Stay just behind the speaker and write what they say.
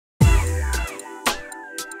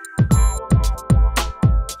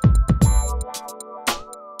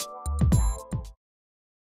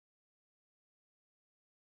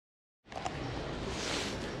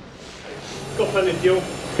Thank you.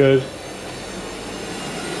 Good.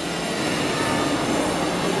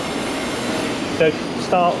 So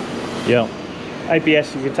start. Yeah.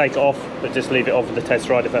 ABS, you can take it off, but just leave it on for the test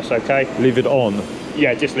ride if that's okay. Leave it on.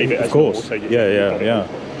 Yeah, just leave it Of as course. normal. So Yeah.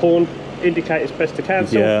 Horn, indicators press to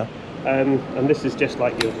cancel. Yeah. And this is just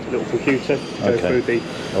like your little computer. Go through the.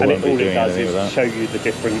 All it does is show you the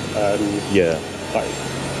different. Like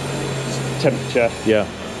temperature. Yeah.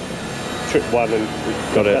 Trip 1 and.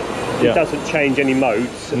 Got it. It doesn't change any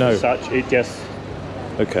modes as such. It just.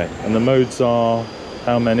 Okay. And the modes are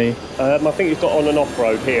how many? I think you've got on and off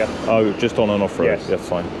road here. Oh, just on and off road. Yes. Yeah,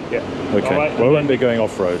 fine. Yeah. Okay. Right, well, I won't be going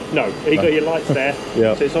off road. No, you got your lights there.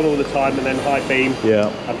 Yeah. So it's on all the time, and then high beam. Yeah.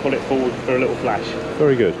 And pull it forward for a little flash.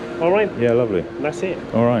 Very good. All right. Yeah, lovely. And that's it.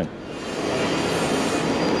 All right.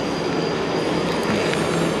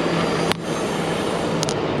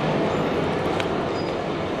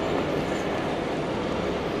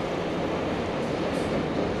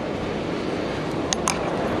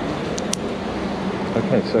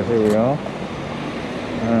 Okay, so here we are,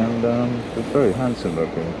 and it's a very handsome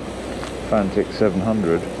looking Fantic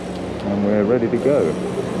 700, and we're ready to go.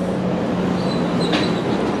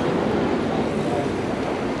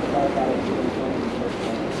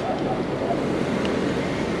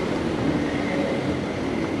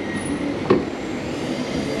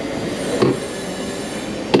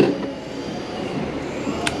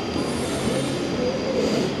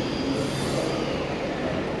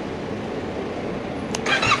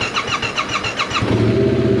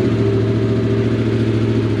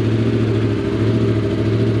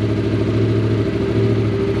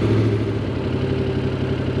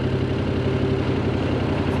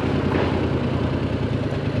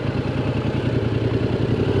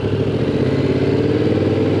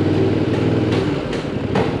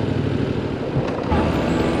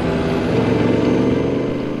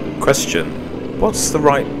 Question: what's the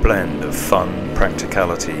right blend of fun,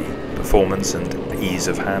 practicality, performance and ease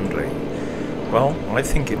of handling? Well, I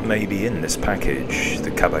think it may be in this package,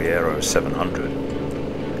 the Caballero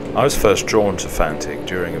 700. I was first drawn to Fantic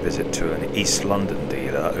during a visit to an East London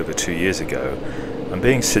dealer over 2 years ago, and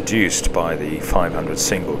being seduced by the 500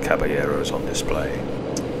 single Caballeros on display.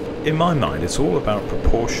 In my mind, it's all about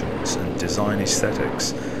proportions and design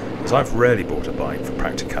aesthetics, as I've rarely bought a bike for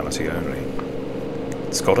practicality only.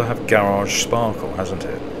 It's got to have garage sparkle, hasn't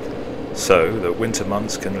it? So that winter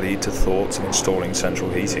months can lead to thoughts of installing central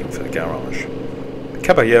heating for the garage. The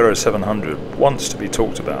Caballero 700 wants to be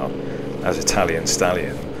talked about as Italian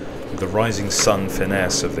stallion, with the rising sun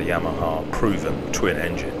finesse of the Yamaha proven twin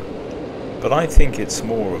engine. But I think it's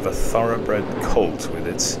more of a thoroughbred colt with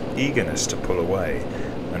its eagerness to pull away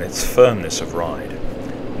and its firmness of ride,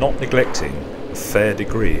 not neglecting a fair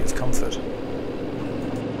degree of comfort.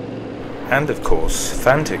 And of course,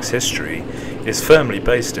 Fantic's history is firmly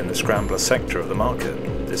based in the scrambler sector of the market.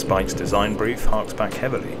 This bike's design brief harks back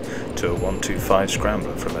heavily to a 125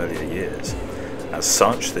 scrambler from earlier years. As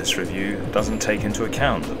such, this review doesn't take into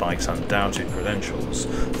account the bike's undoubted credentials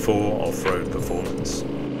for off-road performance.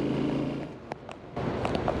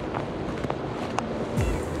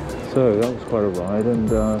 So that was quite a ride, and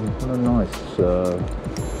what a nice,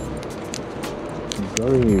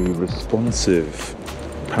 very responsive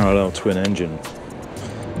parallel twin engine,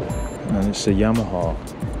 and it's a Yamaha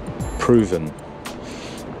proven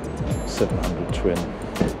 700 twin,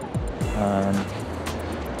 and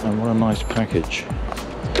what a nice package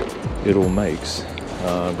it all makes,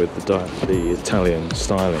 with the Italian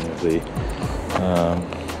styling of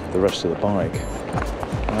the rest of the bike.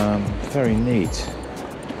 Very neat,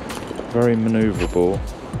 very manoeuvrable,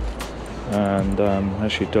 and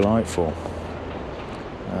actually delightful.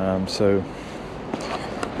 So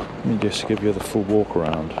let me just give you the full walk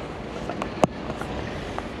around.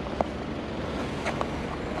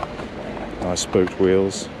 Nice spoked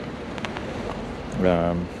wheels,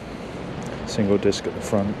 single disc at the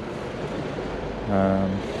front,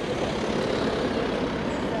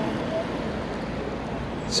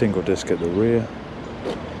 single disc at the rear.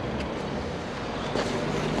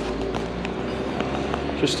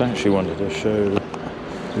 Just actually wanted to show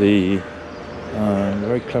the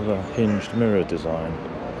very clever hinged mirror design.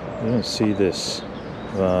 You don't see this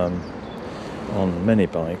on many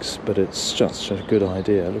bikes, but it's just a good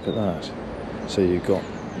idea. Look at that. So you've got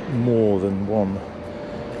more than one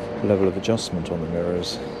level of adjustment on the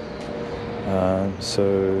mirrors.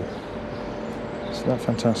 So isn't that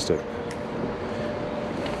fantastic?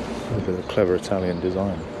 Look at the clever Italian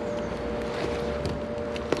design.